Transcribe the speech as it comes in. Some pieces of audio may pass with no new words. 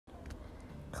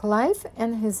Clive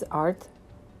and His Art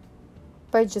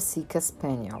by Jessica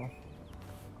Spanyol.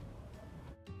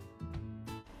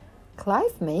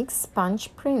 Clive makes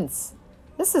sponge prints.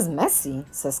 This is messy,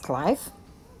 says Clive.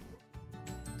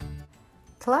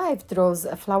 Clive draws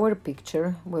a flower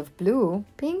picture with blue,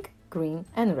 pink, green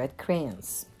and red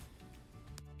crayons.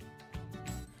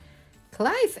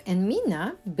 Clive and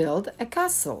Mina build a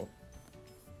castle.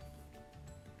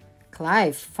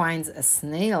 Clive finds a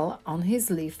snail on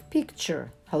his leaf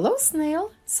picture. "Hello,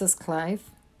 snail," says Clive.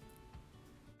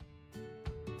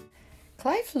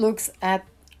 Clive looks at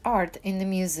art in the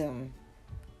museum.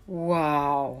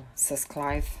 "Wow," says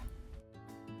Clive.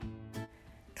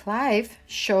 Clive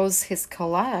shows his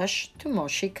collage to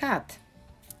Moshi Cat.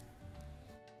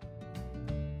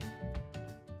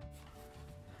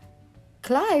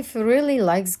 Clive really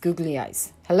likes googly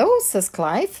eyes. "Hello," says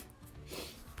Clive.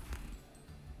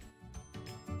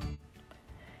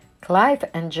 Clive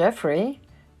and Jeffrey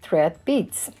thread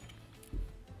beads.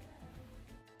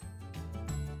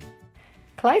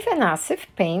 Clive and Asif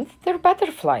paint their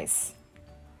butterflies.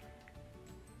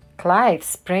 Clive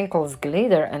sprinkles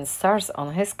glitter and stars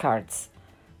on his cards.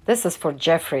 "This is for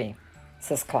Jeffrey,"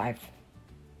 says Clive.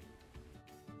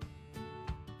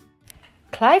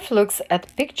 Clive looks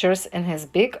at pictures in his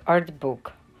big art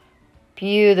book.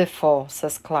 "Beautiful,"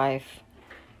 says Clive.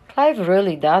 Clive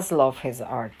really does love his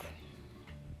art.